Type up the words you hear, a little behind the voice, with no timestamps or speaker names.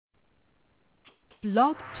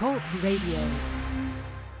Blog Talk Radio.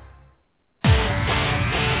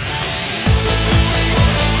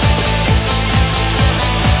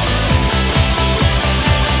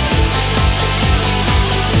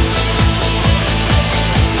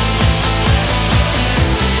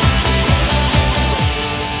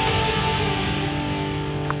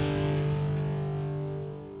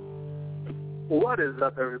 What is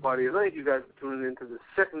up, everybody? Thank you guys for tuning in to the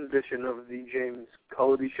second edition of the James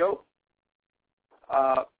Cullity Show.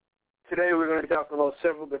 Today we're going to be talking about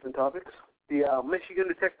several different topics. The Michigan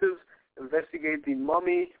detectives investigate the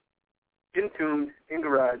mummy entombed in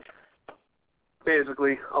garage.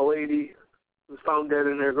 Basically, a lady was found dead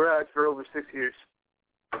in her garage for over 6 years.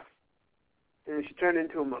 And she turned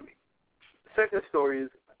into a mummy. The second story is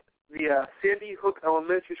the Sandy Hook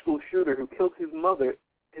Elementary School shooter who killed his mother,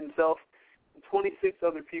 himself, 26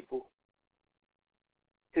 other people.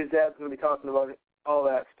 His dad's going to be talking about all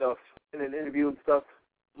that stuff in an interview and stuff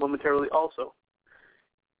momentarily also.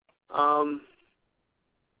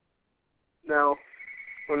 Now,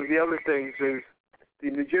 one of the other things is the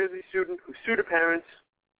New Jersey student who sued her parents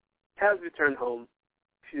has returned home.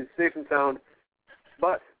 She is safe and sound,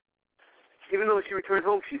 but even though she returned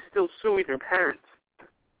home, she's still suing her parents.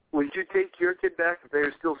 Would you take your kid back if they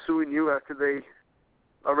are still suing you after they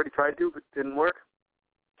already tried to, but didn't work?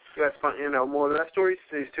 You guys find out more of that story.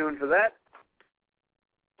 Stay tuned for that.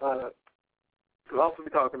 We'll also be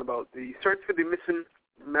talking about the search for the missing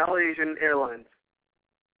Malaysian Airlines.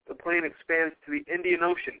 The plane expands to the Indian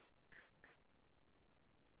Ocean.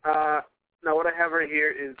 Now, what I have right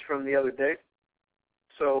here is from the other day.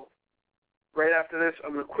 So, right after this,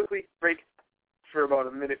 I'm going to quickly break for about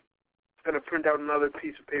a minute. I'm going to print out another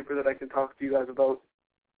piece of paper that I can talk to you guys about,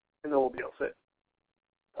 and then we'll be all set.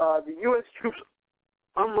 The U.S. troops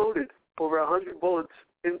unloaded over 100 bullets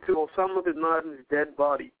into Osama bin Laden's dead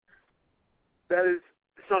body. That is,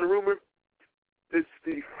 it's not a rumor. It's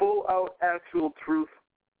the full-out actual truth.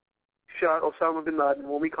 Shot Osama bin Laden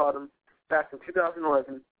when we caught him back in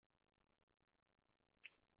 2011.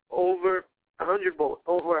 Over 100 bullets,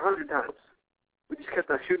 over 100 times. We just kept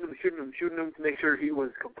on shooting him to make sure he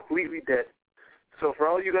was completely dead. So for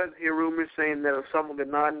all you guys hear rumors saying that Osama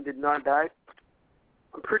bin Laden did not die,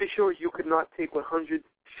 I'm pretty sure you could not take 100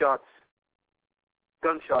 shots,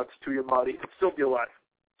 gunshots to your body and still be alive.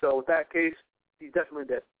 So with that case, he's definitely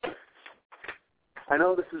dead. I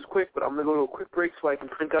know this is quick, but I'm going to go to a quick break so I can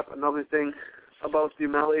print up another thing about the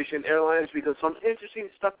Malaysian Airlines because some interesting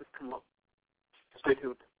stuff has come up. Stay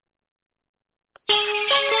tuned.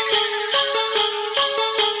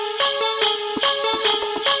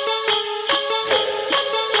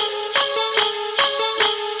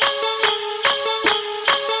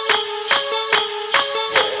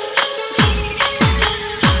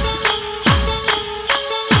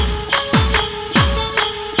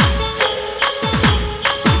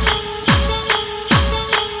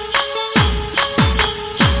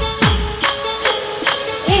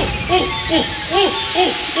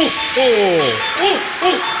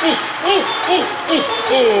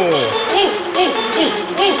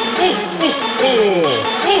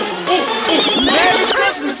 Merry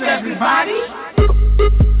Christmas, everybody!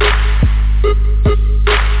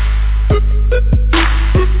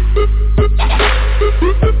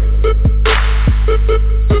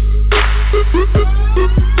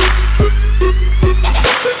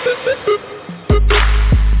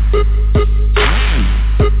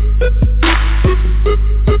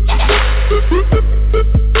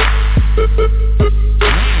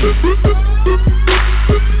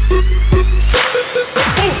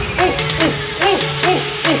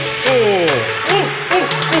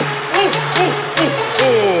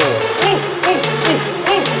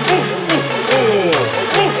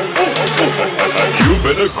 You've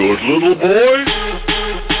been a good little boy.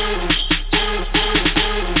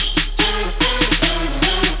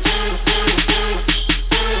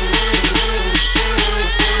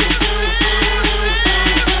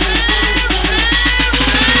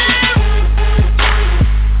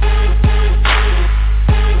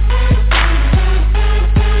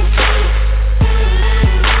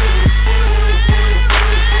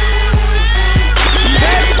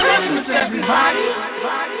 Merry Christmas, everybody!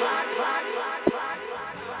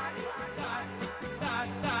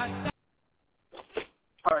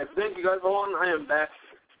 All right, thank you guys all, and I am back.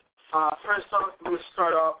 First off, I'm going to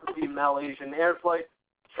start off with the Malaysian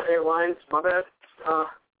Airlines, my bad. Now,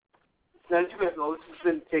 as you guys know, this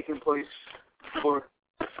has been taking place for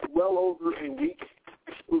well over a week.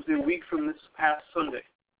 It was a week from this past Sunday.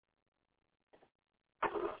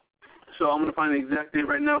 So I'm going to find the exact date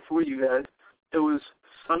right now for you guys. It was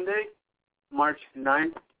Sunday, March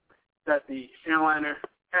 9th that the airliner,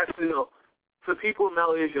 actually no, for people in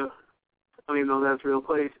Malaysia, I don't even know that's a real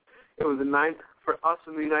place, it was the 9th. For us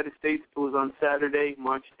in the United States, it was on Saturday,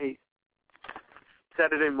 March 8th.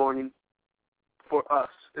 Saturday morning for us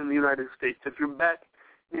in the United States. If you're back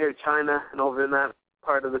near China and over in that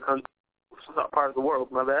part of the country, not part of the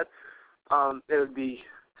world, my bad, it would be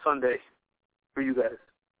Sunday for you guys.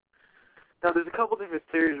 Now, there's a couple different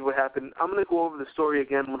theories of what happened. I'm going to go over the story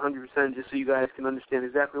again 100% just so you guys can understand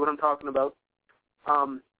exactly what I'm talking about.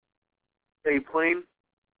 A plane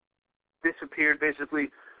disappeared basically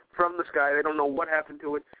from the sky. They don't know what happened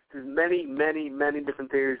to it. There's many, many, many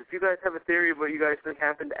different theories. If you guys have a theory of what you guys think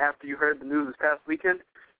happened after you heard the news this past weekend,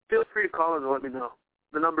 feel free to call in and let me know.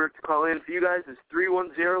 The number to call in for you guys is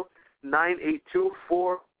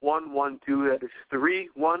 310-982-4112. That is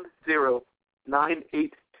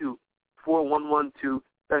 310-982-4112.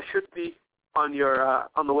 That should be on your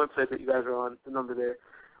on the website that you guys are on, the number there.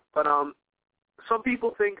 But some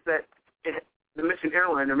people think that the missing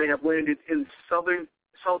airliner may have landed in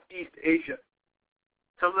Southeast Asia.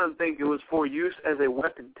 Some of them think it was for use as a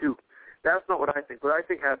weapon, too. That's not what I think. What I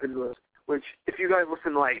think happened was, which if you guys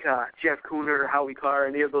listen to like Jeff Cooner or Howie Carr,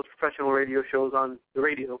 any of those professional radio shows on the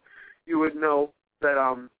radio, you would know that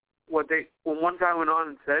what one guy went on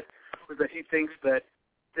and said was that he thinks that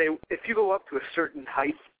if you go up to a certain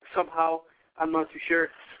height, somehow, I'm not too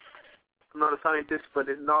sure, I'm not a scientist, but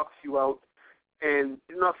it knocks you out, and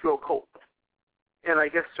it knocks you out cold. And I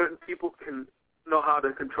guess certain people can know how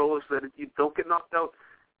to control it so that you don't get knocked out,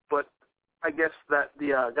 but I guess that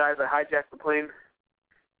the guy that hijacked the plane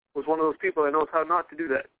was one of those people that knows how not to do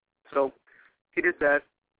that. So he did that,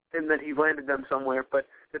 and then he landed them somewhere. But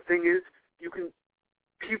the thing is,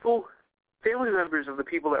 family members of the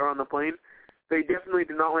people that were on the plane, they definitely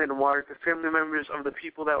did not land in water, because family members of the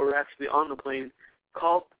people that were actually on the plane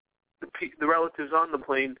called the relatives on the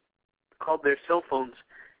plane, called their cell phones,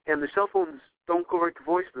 and the cell phones don't go right to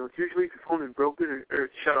voicemail. It's usually if your phone is broken or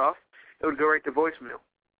shut off, it would go right to voicemail.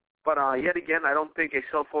 But yet again, I don't think a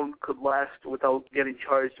cell phone could last without getting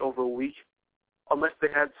charged over a week, unless they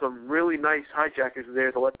had some really nice hijackers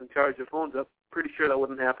there to let them charge their phones up. Pretty sure that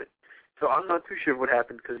wouldn't happen. So I'm not too sure what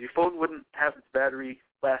happened, because your phone wouldn't have its battery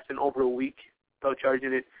lasting over a week without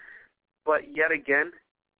charging it. But yet again,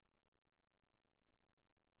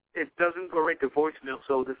 it doesn't go right to voicemail,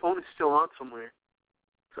 so the phone is still on somewhere.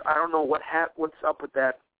 So I don't know what's up with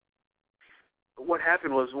that. What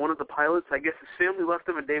happened was one of the pilots, I guess his family left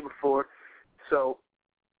him a day before, so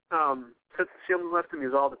since his family left him, he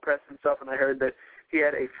was all depressed and stuff, and I heard that he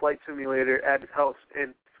had a flight simulator at his house,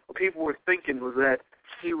 and what people were thinking was that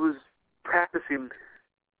he was practicing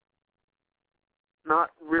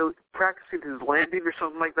his landing or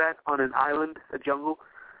something like that on an island, a jungle,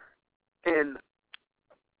 and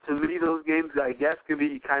to me, those games, I guess, can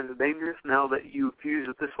be kind of dangerous now that you fuse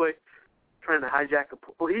it this way. Trying to hijack the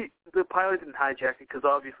pilot didn't hijack it because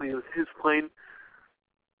obviously it was his plane.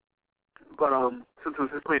 But since it was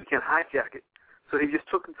his plane, he can't hijack it. So he just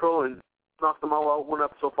took control and knocked them all out. Went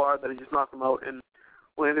up so far that he just knocked them out and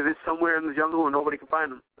landed it somewhere in the jungle where nobody can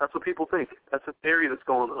find him. That's what people think. That's a theory that's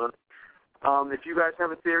going on. If you guys have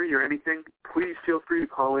a theory or anything, please feel free to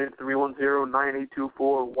call in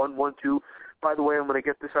 310-982-4112. By the way, I'm going to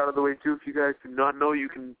get this out of the way, too. If you guys do not know, you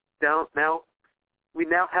can we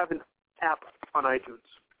now have an app on iTunes.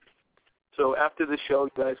 So after this show,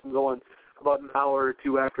 you guys can go on about an hour or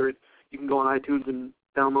two after it. You can go on iTunes and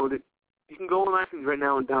download it. You can go on iTunes right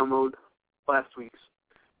now and download last week's.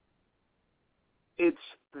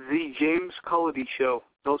 It's the James Cullity Show,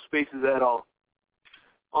 no spaces at all,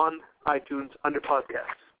 on iTunes under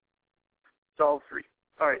podcasts. It's all free.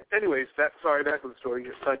 All right. Anyways, back to the story.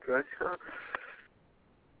 Get sidetracked.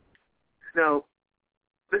 Now,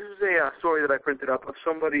 this is a story that I printed up of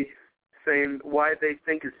somebody saying why they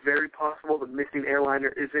think it's very possible the missing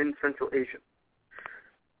airliner is in Central Asia.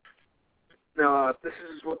 Now, this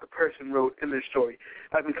is what the person wrote in their story.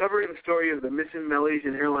 I've been covering the story of the missing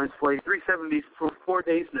Malaysian Airlines Flight 370 for 4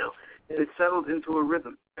 days now, and it's settled into a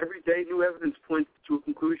rhythm. Every day, new evidence points to a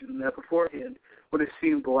conclusion that beforehand would have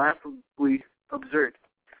seemed laughably absurd.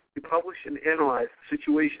 We publish and analyze the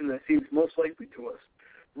situation that seems most likely to us.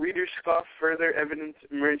 Readers scoff, further evidence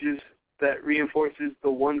emerges that reinforces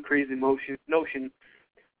the one crazy notion,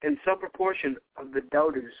 and some proportion of the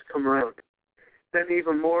doubters come around. Then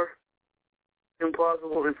even more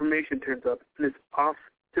implausible information turns up, and it's off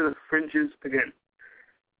to the fringes again.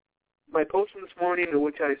 My post from this morning, in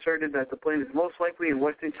which I asserted that the plane is most likely in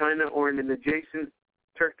Western China or in an adjacent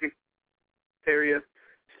Turkic area,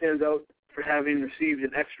 stands out for having received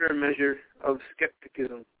an extra measure of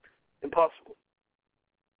skepticism. Impossible,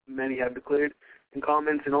 many have declared. in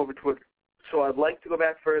comments and over Twitter. So I'd like to go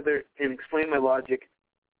back further and explain my logic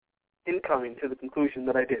in coming to the conclusion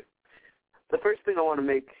that I did. The first thing I want to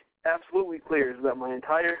make absolutely clear is that my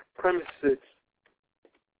entire premises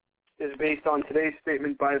is based on today's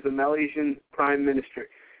statement by the Malaysian Prime Minister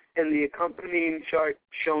and the accompanying chart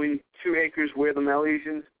showing 2 acres where the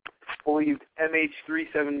Malaysians believed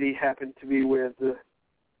MH370 happened to be where the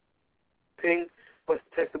ping was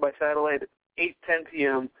detected by satellite at 8:10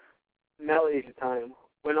 p.m. Malaysia time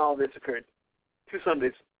when all this occurred. 2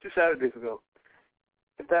 Saturdays ago.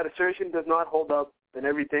 If that assertion does not hold up, then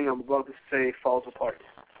everything I'm about to say falls apart.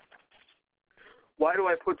 Why do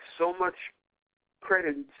I put so much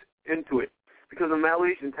credit into it? Because the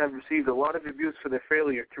Malaysians have received a lot of abuse for their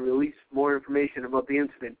failure to release more information about the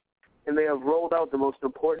incident, and they have rolled out the most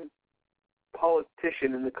important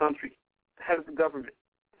politician in the country, the head of the government,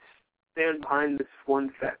 to stand behind this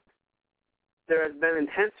one fact. There has been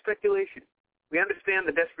intense speculation. We understand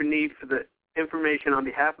the desperate need for the information on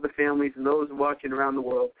behalf of the families and those watching around the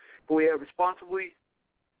world, but we have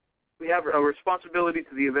a responsibility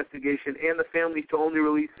to the investigation and the families to only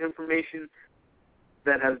release information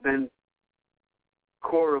that has been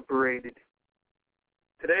corroborated.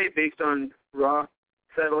 Today, based on raw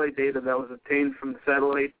satellite data that was obtained from the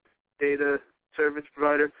satellite data service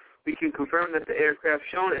provider, we can confirm that the aircraft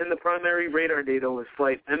shown in the primary radar data was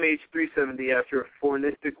flight MH370 after a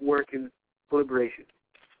fornistic work in deliberation.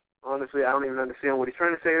 Honestly, I don't even understand what he's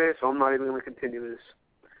trying to say there, so I'm not even going to continue this.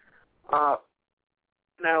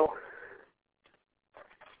 Now,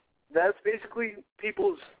 that's basically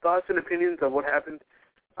people's thoughts and opinions of what happened.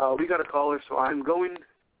 We got a caller, so I'm going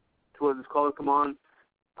to let this caller come on.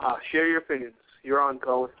 Share your opinions. You're on,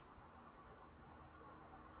 caller.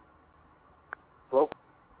 Hello?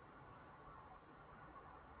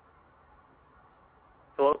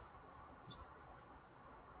 Hello?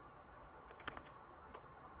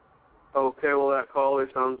 Okay, well, that caller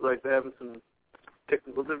sounds like they're having some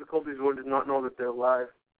technical difficulties or does not know that they're live.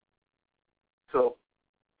 So,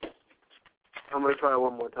 I'm going to try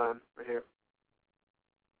one more time right here.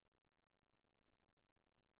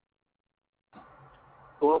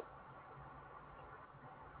 Hello?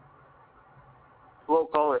 Hello,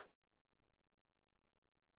 caller.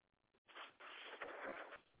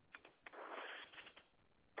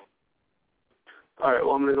 All right,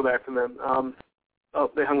 well, I'm going to go back to them.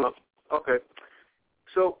 Oh, they hung up. Okay.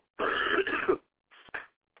 So,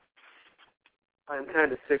 I'm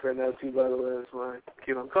kind of sick right now, too, by the way. That's why I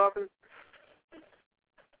keep on coughing.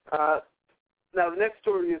 Now, the next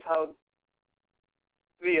story is how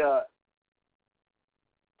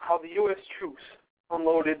the U.S. troops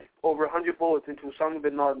unloaded over 100 bullets into Osama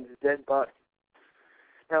bin Laden's dead body.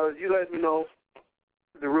 Now, as you guys know,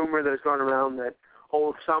 the rumor that's gone around that,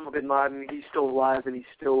 oh, Osama bin Laden, he's still alive and he's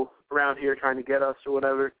still around here trying to get us or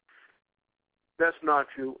whatever. That's not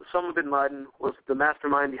true. Osama bin Laden was the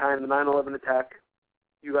mastermind behind the 9/11 attack.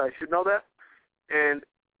 You guys should know that. And,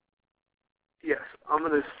 yes, I'm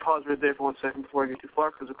going to pause right there for 1 second before I get too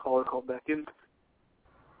far because a caller called back in.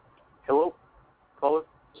 Hello? Caller?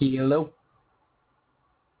 Hello.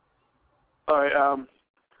 All right,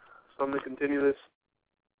 so I'm going to continue this.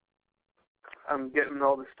 I'm getting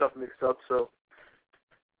all this stuff mixed up, so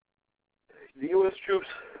the U.S. troops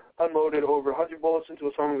unloaded over 100 bullets into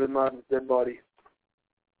Osama bin Laden's dead body.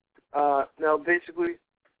 Now, basically,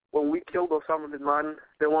 when we killed Osama bin Laden,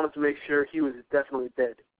 they wanted to make sure he was definitely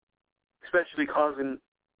dead, especially causing,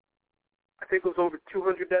 I think it was over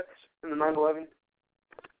 200 deaths in the 9/11.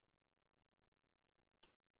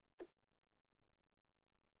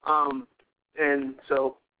 And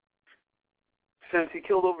so, since he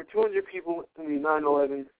killed over 200 people in the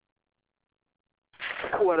 9/11,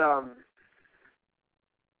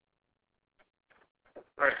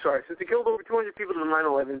 since he killed over 200 people in the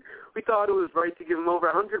 9/11, we thought it was right to give him over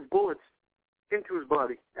 100 bullets into his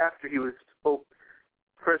body after he was,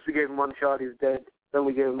 first we gave him one shot, he was dead, then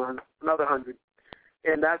we gave him another 100.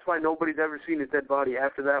 And that's why nobody's ever seen his dead body.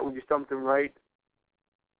 After that, we just dumped him right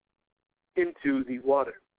into the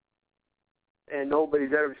water. And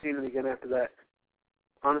nobody's ever seen him again after that.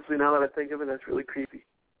 Honestly, now that I think of it, that's really creepy.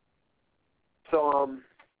 So,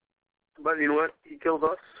 but you know what? He killed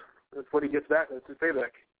us. That's what he gets back. That's his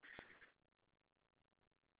payback.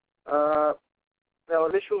 Now,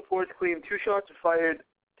 initial reports claim 2 shots were fired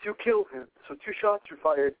to kill him. So 2 shots were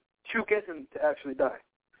fired to get him to actually die.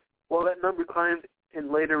 While that number climbed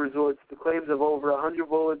in later resorts, the claims of over 100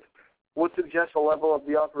 bullets would suggest a level of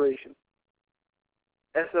the operation.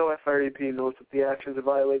 SOFREP notes that the actions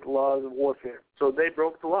violate the laws of warfare. So they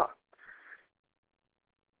broke the law.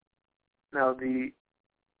 Now, the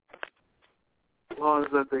laws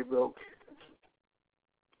that they broke.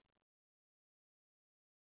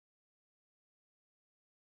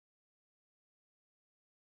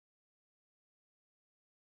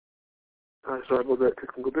 Sorry about that,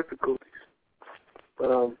 technical difficulties. But,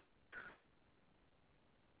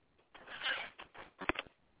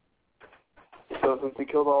 so since he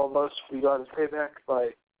killed all of us, we got his payback by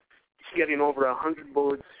getting over 100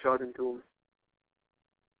 bullets shot into him.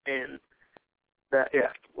 And that,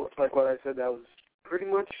 yeah, like what I said, that was pretty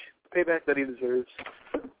much the payback that he deserves.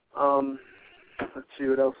 Let's see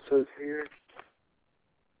what else it says here.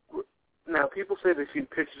 Now, people say they've seen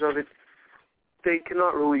pictures of it. They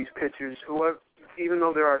cannot release pictures. Whoever, even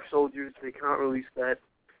though there are soldiers, they cannot release that.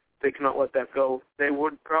 They cannot let that go. They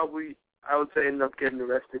would probably, I would say, end up getting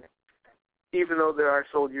arrested. Even though there are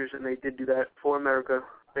soldiers and they did do that for America,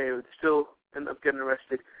 they would still end up getting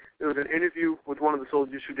arrested. There was an interview with one of the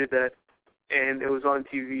soldiers who did that, and it was on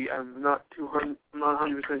TV. I'm not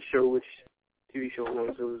 100% sure which TV show it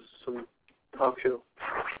was. It was some talk show.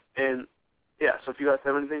 And, yeah, so if you guys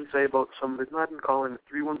have anything to say about some of it, not call in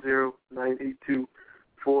 310-982-4112.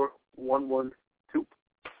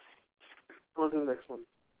 On to the next one.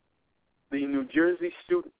 The New Jersey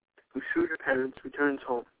student who sued her parents returns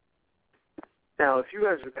home. Now, if you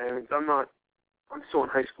guys are parents, I'm still in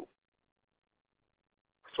high school.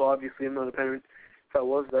 So obviously I'm not a parent. If I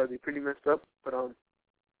was, that would be pretty messed up. But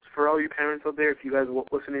for all you parents out there, if you guys are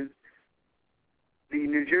listening, the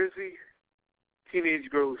New Jersey teenage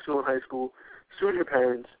girl who's still in high school sued her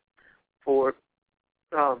parents for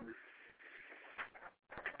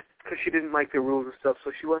because she didn't like their rules and stuff,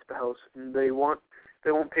 so she left the house, and they won't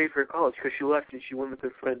pay for her college because she left and she went with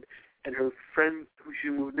her friend, and her friend who she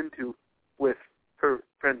moved into with her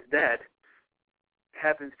friend's dad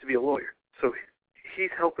happens to be a lawyer, so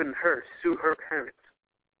he's helping her sue her parents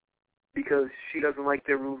because she doesn't like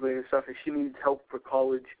their rules and stuff, and she needs help for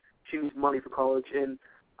college. She needs money for college, and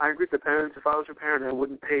I agree with the parents. If I was her parent, I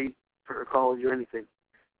wouldn't pay for her college or anything.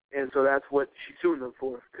 And so that's what she's suing them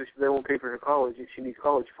for, because they won't pay for her college, and she needs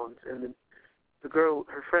college funds. And then the girl,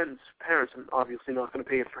 her friend's parents, are obviously not going to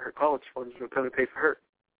pay for her college funds. They're going to pay for her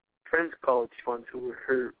friend's college funds, who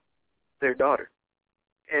were their daughter.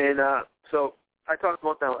 And so I talked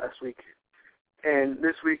about that last week. And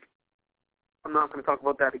this week, I'm not going to talk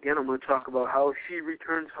about that again. I'm going to talk about how she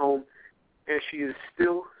returns home, and she is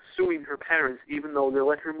still suing her parents, even though they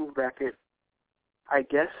let her move back in. I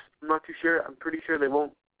guess, I'm not too sure. I'm pretty sure they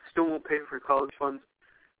still won't pay for her college funds,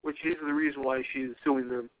 which is the reason why she's suing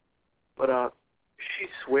them. But she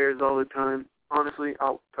swears all the time. Honestly,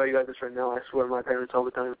 I'll tell you guys this right now. I swear to my parents all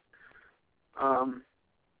the time.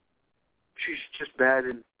 She's just bad,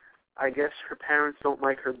 and I guess her parents don't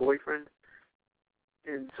like her boyfriend,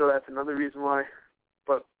 and so that's another reason why.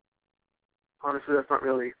 But honestly, that's not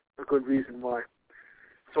really a good reason why.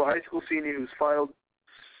 So a high school senior who's filed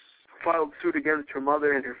suit against her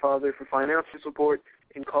mother and her father for financial support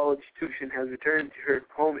in college tuition has returned to her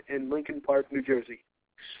home in Lincoln Park, New Jersey.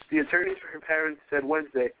 The attorneys for her parents said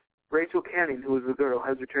Wednesday Rachel Canning, who is the girl,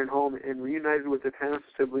 has returned home and reunited with her parents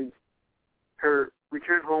and siblings. Her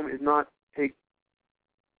return home is not a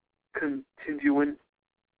contingent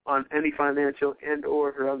on any financial and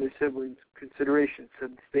or her other siblings' considerations,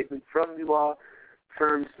 said the statement from the law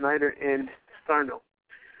firm Snyder and Sarno.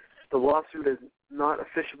 The lawsuit has not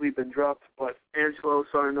officially been dropped, but Angelo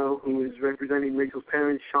Sarno, who is representing Rachel's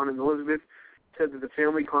parents, Sean and Elizabeth, said that the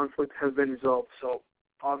family conflict has been resolved. So,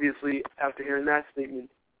 obviously, after hearing that statement,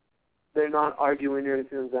 they're not arguing or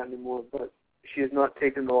anything like that anymore, but she has not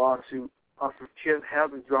taken the lawsuit off. She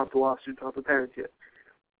hasn't dropped the lawsuit off the parents yet.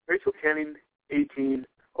 Rachel Canning, 18,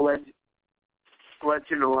 alleged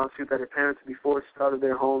in a lawsuit that her parents would be forced out of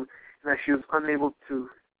their home and that she was unable to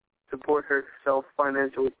support herself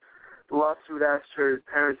financially. The lawsuit asked her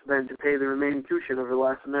parents then to pay the remaining tuition of her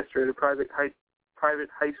last semester at a private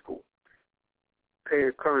high school, pay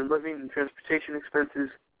her current living and transportation expenses,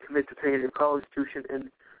 commit to paying her college tuition,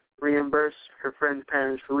 and reimburse her friend's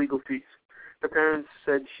parents for legal fees. Her parents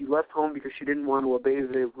said she left home because she didn't want to obey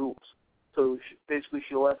their rules. So basically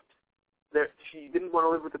she left there. She didn't want to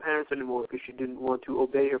live with the parents anymore because she didn't want to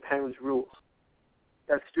obey her parents' rules.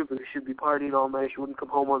 That's stupid. She should be partying all night. She wouldn't come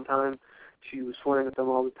home on time. She was swearing at them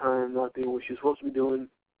all the time, not doing what she was supposed to be doing.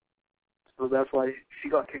 So that's why she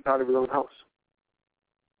got kicked out of her own house.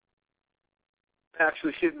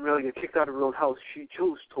 Actually, she didn't really get kicked out of her own house. She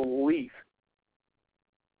chose to leave.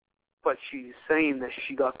 But she's saying that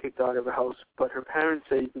she got kicked out of her house. But her parents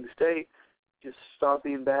say you can stay, just stop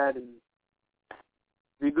being bad and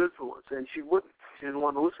be good for once. And she wouldn't. She didn't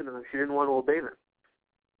want to listen to them. She didn't want to obey them.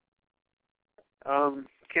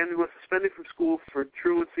 Candy was suspended from school for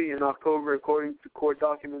truancy in October, according to court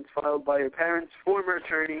documents filed by her parents' former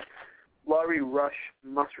attorney, Laurie Rush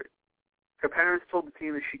Musrick. Her parents told the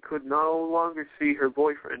team that she could no longer see her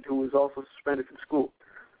boyfriend, who was also suspended from school.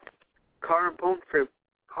 Car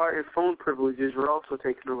and phone privileges were also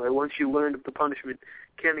taken away. Once she learned of the punishment,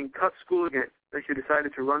 Canning cut school again. Then she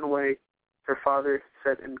decided to run away, her father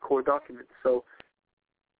said in court documents. So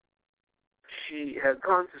she has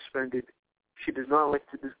gone suspended. She does not like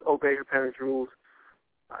to obey her parents' rules.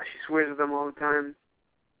 She swears at them all the time.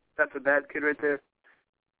 That's a bad kid right there.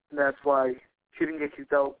 And that's why she didn't get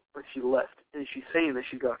kicked out, but she left. And she's saying that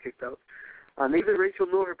she got kicked out. Neither Rachel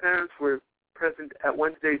nor her parents were present at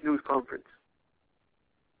Wednesday's news conference.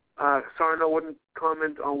 Sarno wouldn't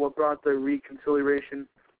comment on what brought the reconciliation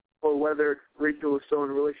or whether Rachel is still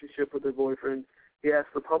in a relationship with her boyfriend. He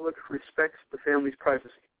asked the public respects the family's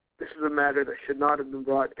privacy. This is a matter that should not have been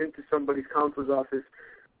brought into somebody's counselor's office,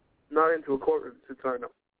 not into a courtroom, said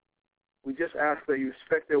Sarno. We just ask that you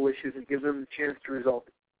respect their wishes and give them the chance to resolve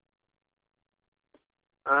it.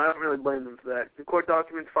 I don't really blame them for that. The court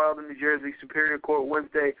documents filed in New Jersey Superior Court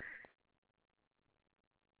Wednesday,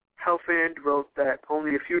 Helfand wrote that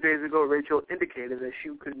only a few days ago Rachel indicated that she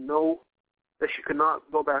could not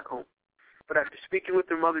go back home. But after speaking with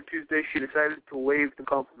her mother Tuesday, she decided to waive the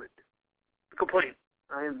complaint.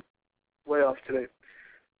 I am way off today.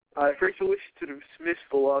 If Rachel wishes to dismiss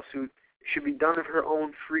the lawsuit, it should be done of her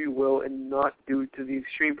own free will and not due to the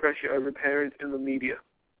extreme pressure of her parents and the media.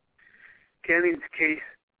 Canning's case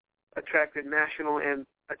attracted national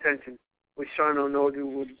attention, which Sarno noted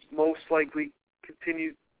would most likely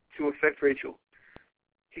continue to affect Rachel.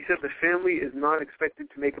 He said the family is not expected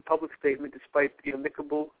to make a public statement despite the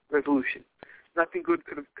amicable resolution. Nothing good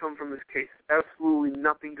could have come from this case. Absolutely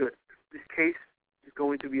nothing good. This case is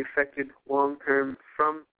going to be affected long-term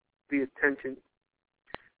from the attention.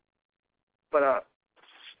 But,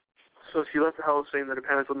 so she left the house saying that her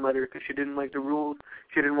parents wouldn't let her because she didn't like the rules.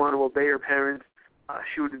 She didn't want to obey her parents.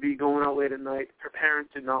 She would be going out late at night. Her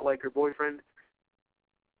parents did not like her boyfriend.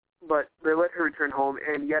 But they let her return home,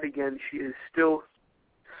 and yet again, she is still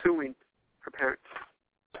suing her parents.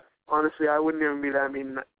 Honestly, I wouldn't even be that. I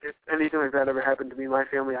mean, if anything like that ever happened to me, my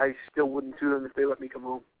family, I still wouldn't sue them if they let me come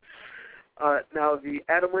home. Now, the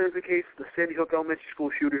Adam Lanza case, the Sandy Hook Elementary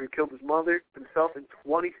School shooter who killed his mother, himself, and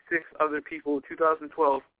 26 other people in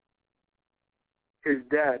 2012, his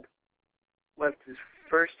dad left his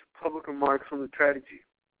first public remarks on the tragedy.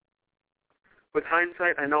 With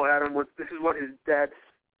hindsight, I know this is what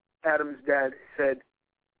Adam's dad said.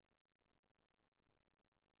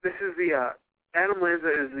 This is Adam Lanza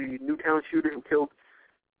is the Newtown shooter who killed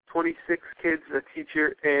 26 kids, a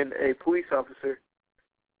teacher, and a police officer.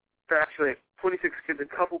 Actually, 26 kids, a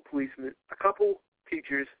couple policemen, a couple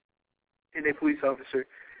teachers, and a police officer,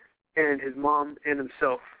 and his mom and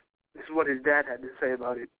himself. This is what his dad had to say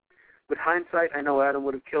about it. With hindsight, I know Adam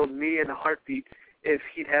would have killed me in a heartbeat if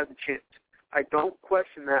he'd had the chance. I don't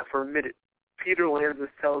question that for a minute. Peter Lanza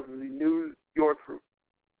tells the New Yorker,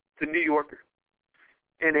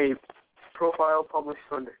 in a profile published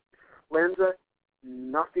Sunday. Lanza,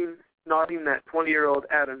 nodding that 20-year-old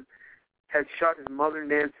Adam had shot his mother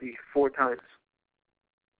Nancy 4 times.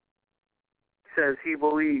 Says he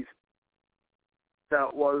believes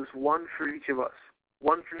that was one for each of us.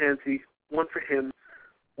 One for Nancy, one for him,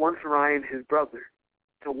 one for Ryan, his brother,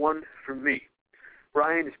 and one for me.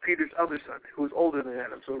 Ryan is Peter's other son, who is older than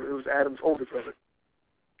Adam, so it was Adam's older brother.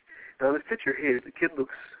 Now, this picture here, the kid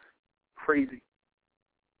looks crazy.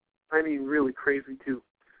 I mean, really crazy, too.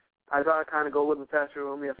 I thought I'd kind of go a little bit faster. We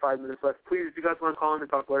only have 5 minutes left. Please, if you guys want to call in and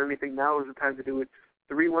talk about anything, now is the time to do it.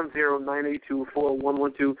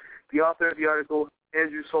 310-982-4112. The author of the article,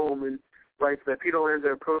 Andrew Solomon, writes that Peter Lanza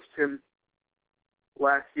approached him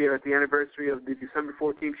last year at the anniversary of the December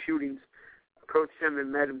 14th shootings, approached him and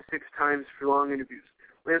met him 6 times for long interviews.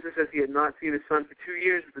 Lanza says he had not seen his son for 2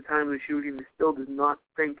 years at the time of the shooting and still does not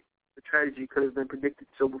think the tragedy could have been predicted.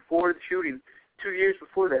 So before the shooting, 2 years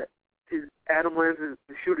before that, Adam Lanza,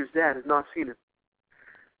 the shooter's dad, has not seen him.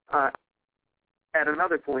 At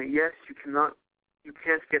another point, yes, you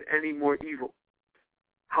can't get any more evil.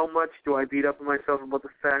 How much do I beat up on myself about the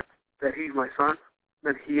fact that he's my son?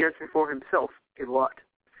 Then he answered for himself a lot.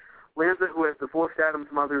 Lanza, who has divorced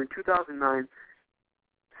Adam's mother in 2009,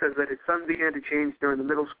 says that his son began to change during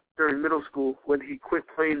middle school when he quit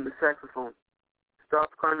playing the saxophone,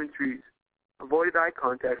 stopped climbing trees, avoided eye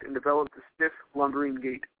contact, and developed a stiff, lumbering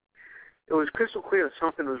gait. It was crystal clear that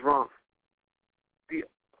something was wrong. The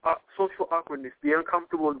social awkwardness, the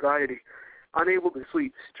uncomfortable anxiety, unable to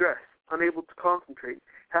sleep, stress, unable to concentrate,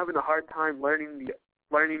 having a hard time learning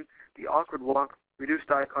the awkward walk, reduced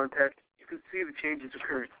eye contact. You can see the changes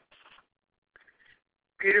occurring.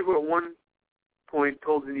 Peter, who at one point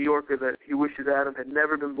told the New Yorker that he wishes Adam had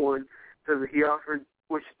never been born, says that he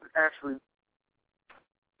wished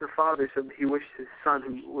the father said that he wished his son,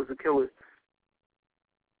 who was a killer,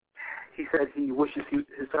 he said he wishes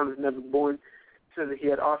his son was never born. He said that he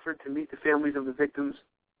had offered to meet the families of the victims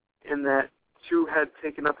and that 2 had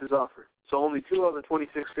taken up his offer. So only 2 of the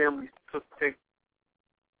 26 families took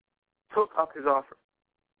up his offer.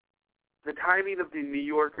 The timing of the New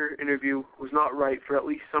Yorker interview was not right for at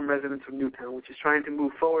least some residents of Newtown, which is trying to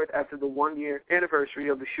move forward after the 1-year anniversary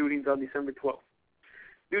of the shootings on December 12th.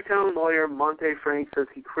 Newtown lawyer Monte Frank says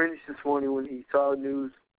he cringed this morning when he saw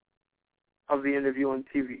news of the interview on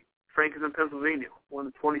TV. Frank is in Pennsylvania, one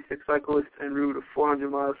of 26 cyclists en route of 400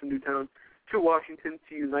 miles from Newtown to Washington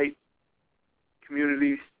to unite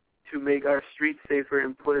communities to make our streets safer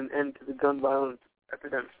and put an end to the gun violence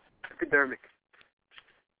epidemic.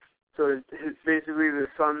 So basically the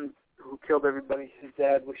son who killed everybody, his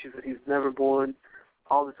dad wishes that he was never born,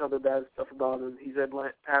 all this other bad stuff about him. He said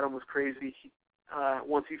Adam was crazy.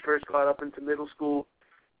 Once he first got up into middle school,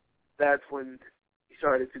 that's when he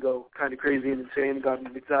started to go kind of crazy and insane, got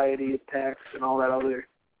into anxiety attacks and all that other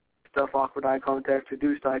stuff, awkward eye contact,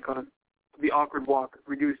 the awkward walk,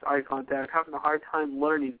 reduced eye contact, having a hard time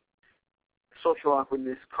learning, social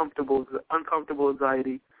awkwardness, uncomfortable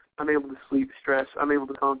anxiety, unable to sleep, stress, unable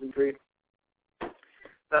to concentrate.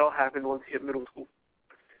 That all happened once he hit middle school.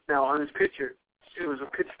 Now, on his picture, it was a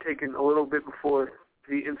picture taken a little bit before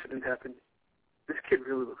the incident happened. This kid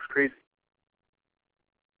really looks crazy.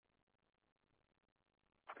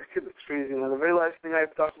 This kid looks crazy. Now, the very last thing I have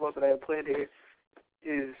to talk about that I have planned here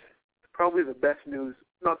is probably the best news.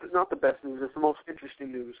 Not the best news, it's the most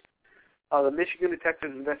interesting news. The Michigan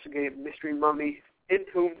detectives investigate mystery mummy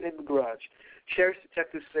entombed in the garage. Sheriff's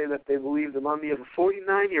detectives say that they believe the mummy of a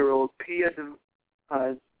 49-year-old Pia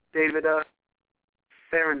Davida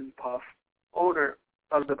Fahrenpoff, owner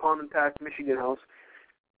of the Pond and Pack, Michigan house,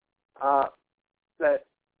 that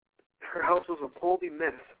her house was a moldy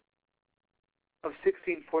mess of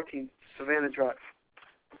 1614 Savannah Drive.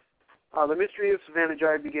 The mystery of Savannah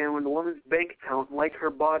Drive began when the woman's bank account, like her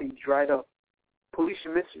body, dried up. Police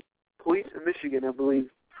in Michigan, I believe,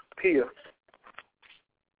 Pia,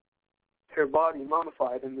 her body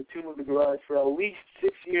mummified in the tomb of the garage for at least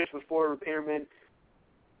 6 years before a repairman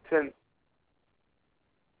sent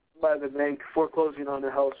by the bank foreclosing on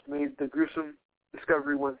her house made the gruesome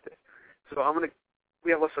discovery Wednesday. So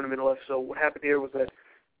we have less than a minute left. So what happened here was that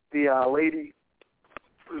the lady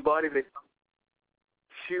whose body they found,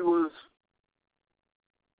 she was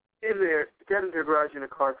in there, dead in her garage in a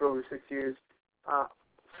car for over 6 years.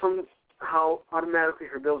 Somehow, automatically,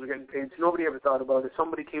 her bills are getting paid, so nobody ever thought about it.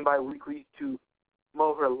 Somebody came by weekly to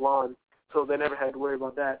mow her lawn, so they never had to worry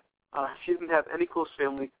about that. She didn't have any close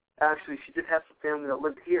family. Actually, she did have some family that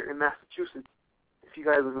lived here in Massachusetts, if you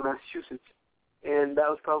guys live in Massachusetts. And that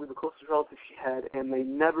was probably the closest relative she had, and they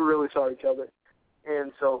never really saw each other.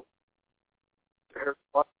 And so,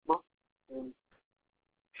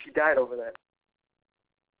 she died over that.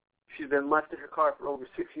 She's been left in her car for over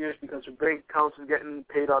 6 years because her bank accounts are getting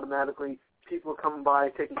paid automatically. People are coming by,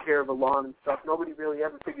 taking care of the lawn and stuff. Nobody really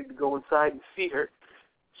ever figured to go inside and see her.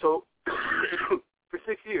 So, for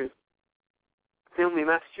 6 years, family in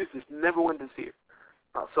Massachusetts never went to see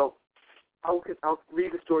her. So, I'll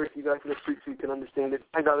read the story for you guys next week so you can understand it.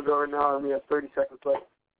 I got to go right now. I only have 30 seconds left.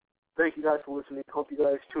 Thank you guys for listening. Hope you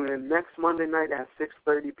guys tune in next Monday night at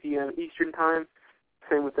 6:30 p.m. Eastern Time.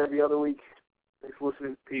 Same with every other week. Thanks for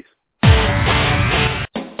listening. Peace.